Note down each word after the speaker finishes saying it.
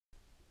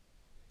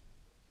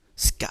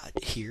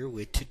here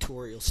with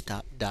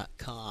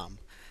tutorialstop.com.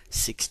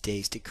 6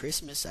 days to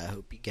Christmas. I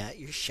hope you got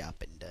your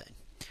shopping done.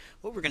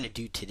 What we're going to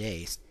do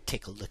today is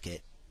take a look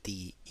at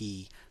the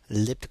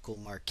elliptical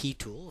marquee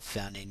tool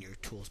found in your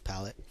tools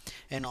palette,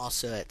 and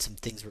also at some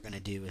things we're going to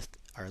do with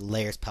our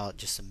layers palette,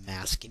 just some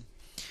masking.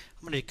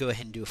 I'm going to go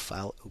ahead and do a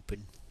file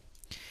open,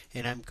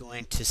 and I'm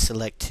going to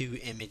select two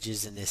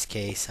images. In this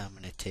case, I'm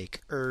going to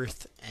take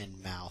earth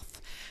and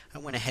mouth. I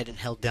went ahead and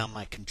held down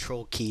my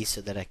control key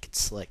so that I could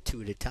select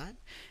two at a time,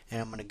 and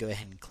I'm going to go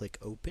ahead and click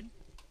open,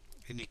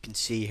 and you can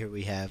see here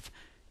we have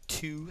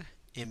two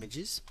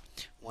images,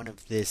 one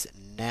of this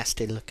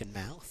nasty looking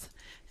mouth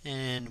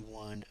and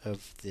one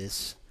of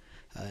this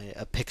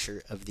a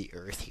picture of the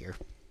earth here.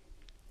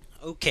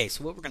 Okay,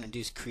 so what we're going to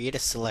do is create a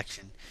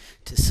selection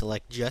to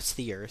select just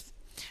the earth.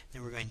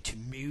 Then we're going to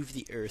move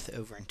the earth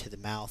over into the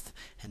mouth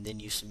and then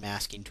use some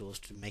masking tools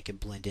to make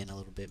it blend in a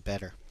little bit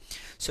better.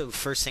 So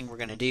first thing we're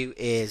going to do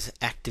is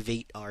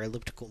activate our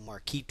elliptical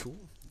marquee tool.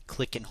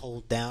 Click and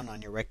hold down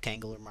on your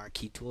rectangular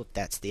marquee tool if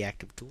that's the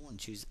active tool, and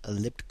choose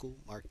elliptical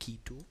marquee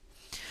tool.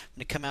 I'm going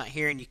to come out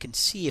here, and you can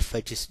see if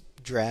I just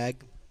drag,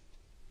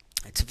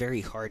 it's very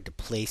hard to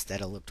place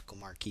that elliptical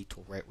marquee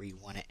tool right where you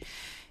want it.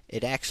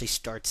 It actually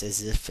starts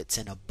as if it's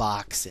in a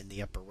box in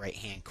the upper right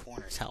hand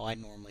corner is how I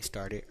normally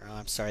start it, or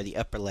I'm sorry, the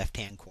upper left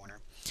hand corner.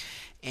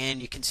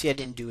 And you can see I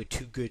didn't do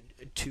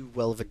too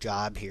well of a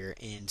job here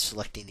in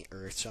selecting the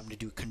earth, so I'm going to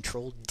do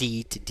Control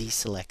D to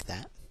deselect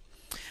that.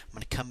 I'm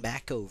going to come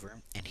back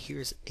over, and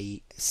here's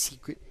a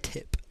secret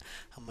tip.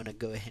 I'm going to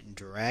go ahead and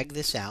drag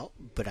this out,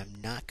 but I'm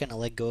not going to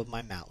let go of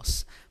my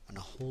mouse. I'm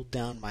going to hold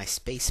down my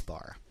space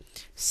bar.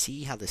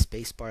 See how the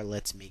space bar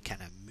lets me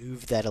kind of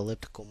move that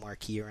elliptical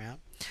marquee around?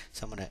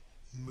 So I'm going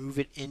to move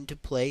it into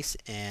place,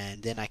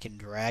 and then I can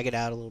drag it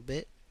out a little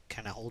bit,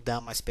 kind of hold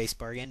down my space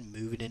bar again,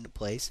 move it into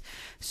place.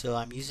 So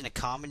I'm using a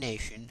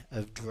combination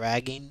of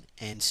dragging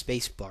and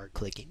space bar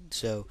clicking.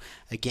 So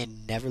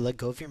again, never let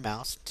go of your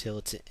mouse until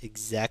it's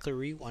exactly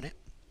where you want it.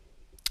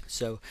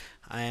 So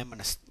I am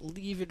going to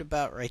leave it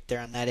about right there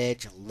on that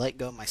edge and let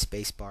go of my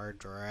space bar,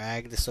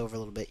 drag this over a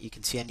little bit. You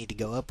can see I need to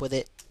go up with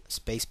it,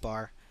 space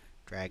bar,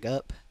 drag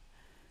up,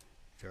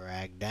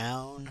 drag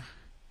down,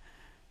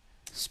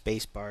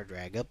 space bar,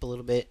 drag up a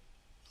little bit,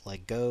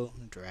 let go,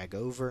 drag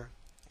over,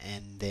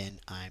 and then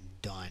I'm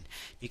done.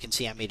 You can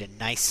see I made a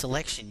nice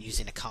selection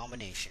using a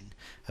combination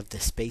of the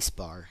space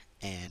bar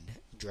and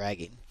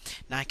dragging.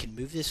 Now I can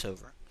move this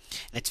over,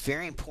 and it's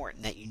very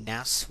important that you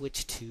now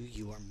switch to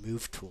your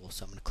move tool.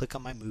 So I'm going to click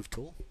on my move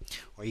tool,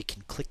 or you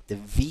can click the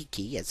V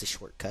key as a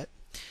shortcut.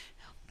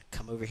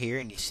 Come over here,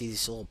 and you see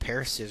this little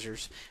pair of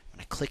scissors. I'm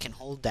going to click and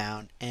hold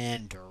down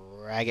and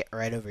drag it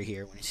right over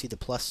here. When you see the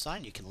plus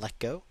sign, you can let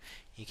go.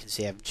 You can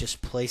see I've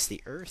just placed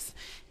the earth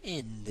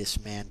in this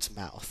man's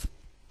mouth.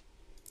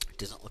 It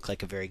doesn't look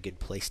like a very good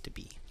place to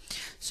be.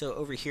 So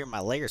over here in my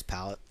layers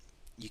palette,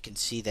 you can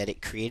see that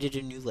it created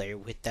a new layer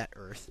with that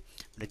earth.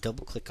 I'm going to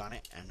double click on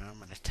it, and I'm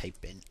going to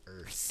type in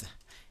earth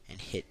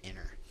and hit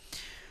enter.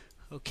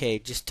 Okay,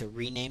 just to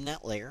rename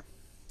that layer,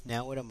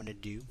 now what I'm going to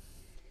do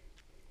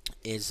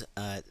is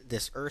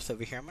this earth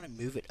over here, I'm going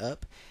to move it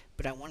up,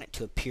 but I want it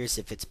to appear as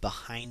if it's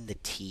behind the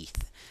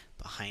teeth.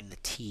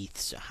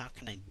 So how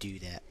can I do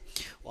that?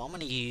 Well, I'm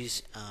going to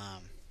use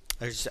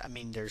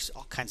there's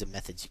all kinds of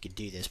methods you could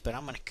do this, but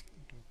I'm going to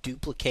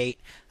duplicate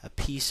a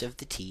piece of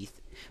the teeth,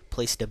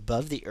 place it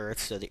above the earth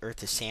so the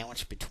earth is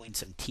sandwiched between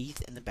some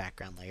teeth in the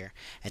background layer,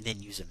 and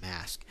then use a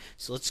mask.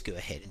 So let's go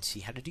ahead and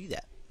see how to do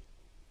that.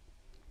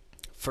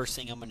 First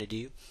thing I'm going to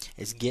do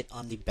is get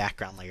on the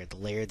background layer, the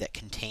layer that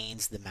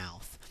contains the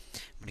mouth.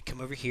 I'm going to come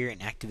over here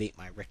and activate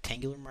my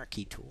rectangular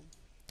marquee tool,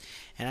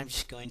 and I'm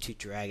just going to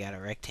drag out a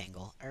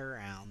rectangle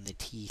around the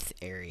teeth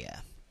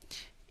area,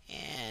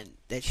 and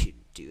that should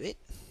do it.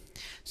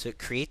 So it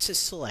creates a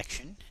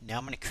selection. Now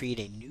I'm going to create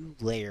a new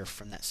layer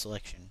from that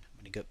selection.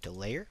 I'm going to go up to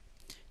Layer,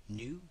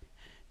 New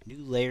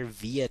Layer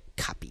via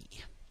Copy.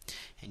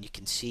 And you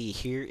can see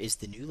here is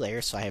the new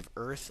layer. So I have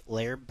Earth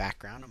Layer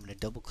Background. I'm going to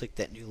double click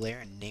that new layer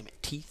and name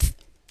it Teeth.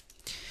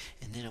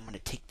 And then I'm going to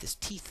take this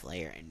teeth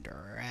layer and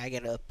drag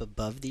it up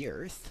above the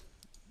earth.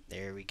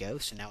 There we go.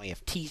 So now we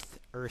have Teeth,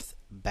 Earth,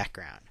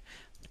 Background.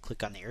 I'm going to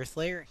click on the earth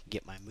layer,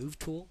 get my move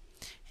tool,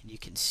 and you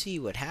can see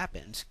what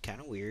happens.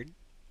 Kind of weird.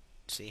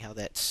 See how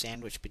that's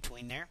sandwiched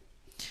between there?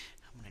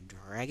 I'm going to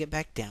drag it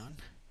back down,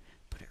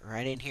 put it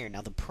right in here.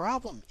 Now the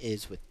problem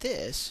is with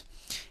this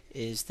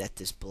is that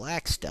this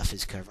black stuff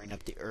is covering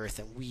up the earth,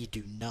 and we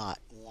do not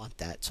want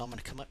that. So I'm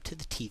going to come up to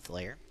the teeth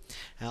layer.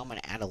 Now I'm going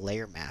to add a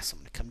layer mask. I'm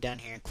going to come down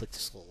here and click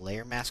this little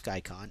layer mask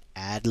icon,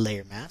 add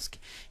layer mask.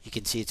 You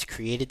can see it's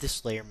created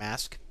this layer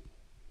mask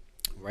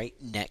right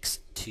next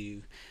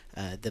to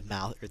the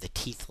mouth or the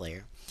teeth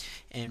layer.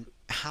 And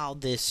how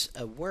this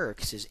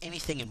works is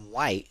anything in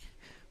white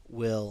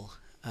will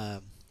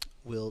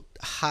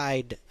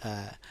hide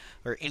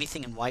or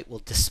anything in white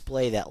will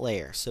display that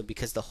layer. So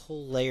because the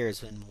whole layer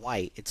is in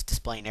white, it's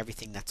displaying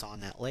everything that's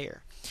on that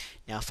layer.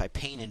 Now if I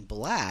paint in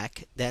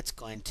black, that's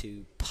going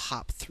to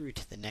pop through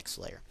to the next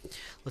layer.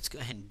 Let's go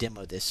ahead and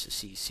demo this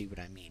so you see what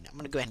I mean. I'm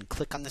going to go ahead and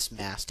click on this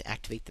mask to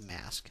activate the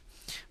mask.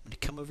 I'm going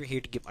to come over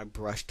here to get my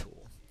brush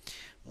tool.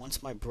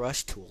 Once my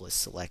brush tool is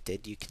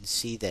selected, you can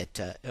see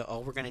that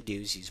all we're going to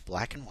do is use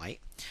black and white.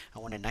 I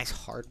want a nice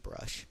hard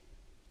brush.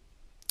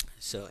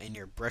 So in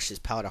your brushes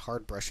palette, a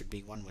hard brush would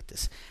be one with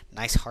this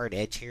nice hard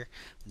edge here.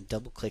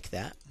 Double click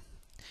that.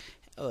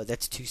 Oh,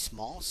 that's too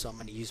small, so I'm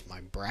going to use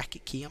my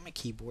bracket key on my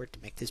keyboard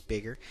to make this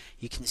bigger.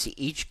 You can see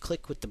each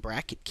click with the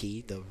bracket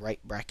key, the right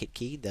bracket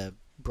key, the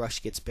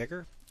brush gets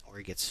bigger or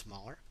it gets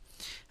smaller.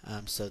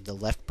 So the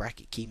left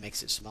bracket key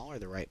makes it smaller,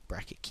 the right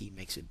bracket key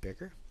makes it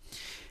bigger.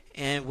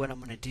 And what I'm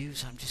going to do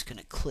is I'm just going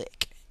to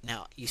click.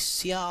 Now, you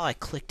see how I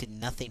clicked and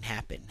nothing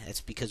happened?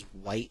 That's because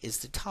white is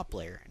the top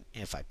layer.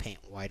 And if I paint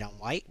white on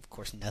white, of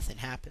course nothing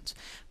happens.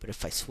 But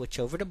if I switch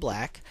over to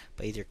black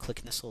by either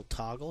clicking this little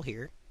toggle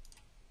here,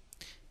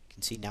 you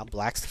can see now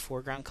black's the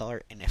foreground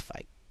color. And if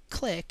I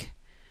click,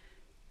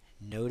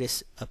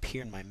 notice up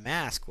here in my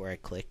mask where I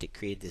clicked, it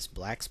created this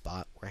black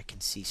spot where I can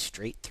see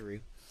straight through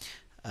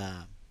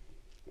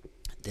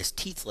this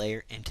teeth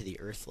layer into the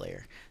earth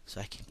layer.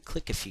 So I can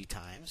click a few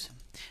times.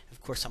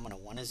 Of course, I'm going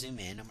to want to zoom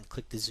in. I'm going to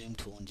click the zoom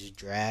tool and just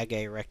drag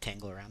a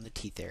rectangle around the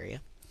teeth area.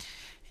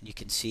 And you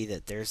can see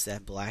that there's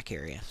that black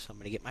area. So I'm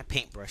going to get my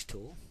paintbrush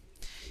tool,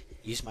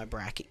 use my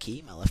bracket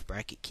key, my left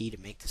bracket key, to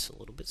make this a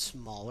little bit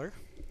smaller.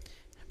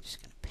 I'm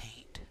just going to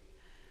paint.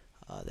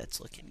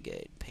 That's looking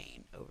good.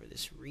 Paint over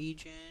this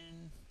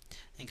region. I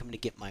think I'm going to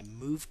get my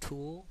move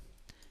tool.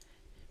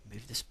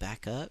 Move this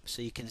back up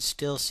so you can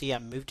still see I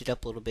moved it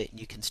up a little bit, and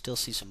you can still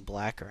see some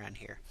black around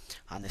here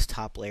on this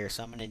top layer.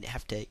 So I'm going to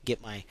have to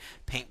get my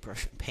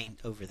paintbrush and paint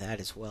over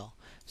that as well.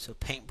 So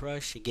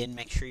paintbrush, again,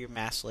 make sure your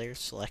mask layer is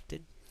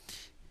selected.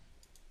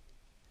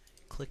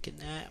 Clicking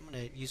that. I'm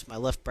going to use my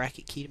left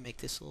bracket key to make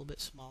this a little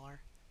bit smaller.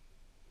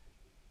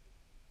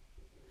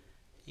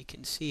 You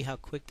can see how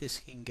quick this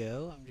can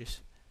go. I'm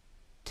just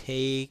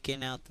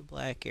taking out the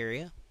black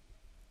area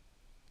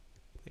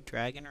by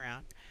dragging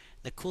around.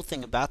 The cool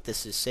thing about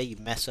this is, say you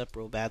mess up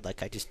real bad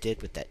like I just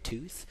did with that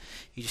tooth,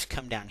 you just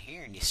come down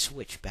here and you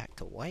switch back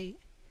to white,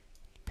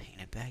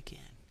 paint it back in.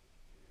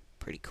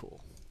 Pretty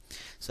cool.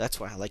 So that's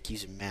why I like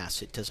using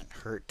masks. It doesn't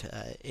hurt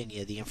any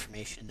of the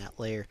information in that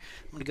layer.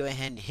 I'm going to go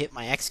ahead and hit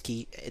my X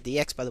key. The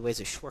X, by the way, is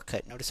a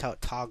shortcut. Notice how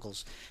it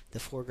toggles the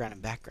foreground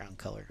and background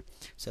color.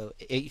 So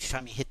each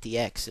time you hit the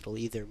X, it'll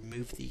either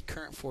move the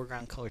current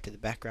foreground color to the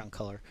background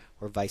color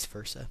or vice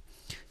versa.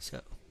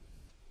 So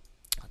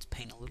let's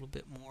paint a little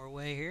bit more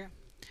away here.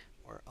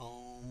 We're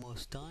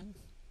almost done.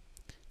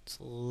 It's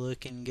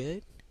looking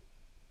good.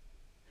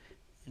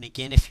 And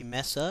again, if you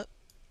mess up,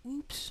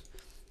 oops,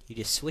 you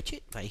just switch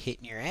it by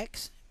hitting your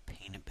X,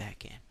 paint it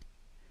back in.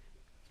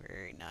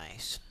 Very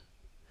nice.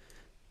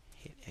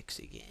 Hit X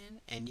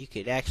again, and you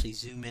could actually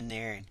zoom in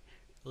there and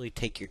really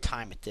take your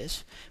time at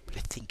this, but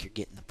I think you're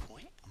getting the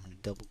point. I'm going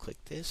to double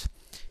click this.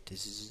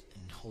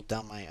 And hold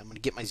down my, I'm going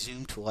to get my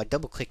zoom tool. I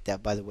double click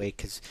that, by the way,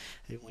 because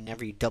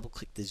whenever you double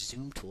click the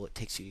zoom tool, it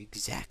takes you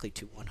exactly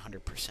to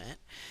 100%.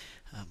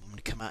 I'm going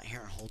to come out here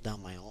and hold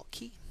down my alt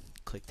key,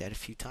 click that a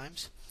few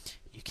times.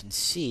 You can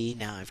see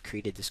now I've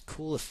created this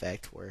cool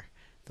effect where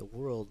the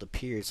world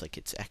appears like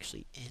it's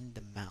actually in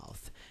the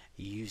mouth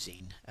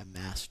using a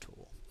mask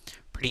tool.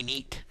 Pretty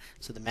neat.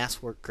 So the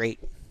masks work great.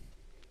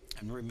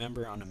 And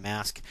remember, on a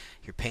mask,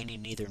 you're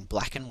painting either in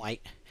black and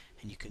white,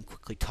 and you can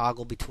quickly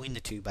toggle between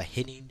the two by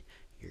hitting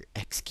your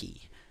X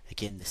key.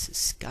 Again, this is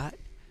Scott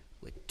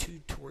with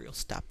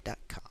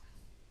tutorialstop.com.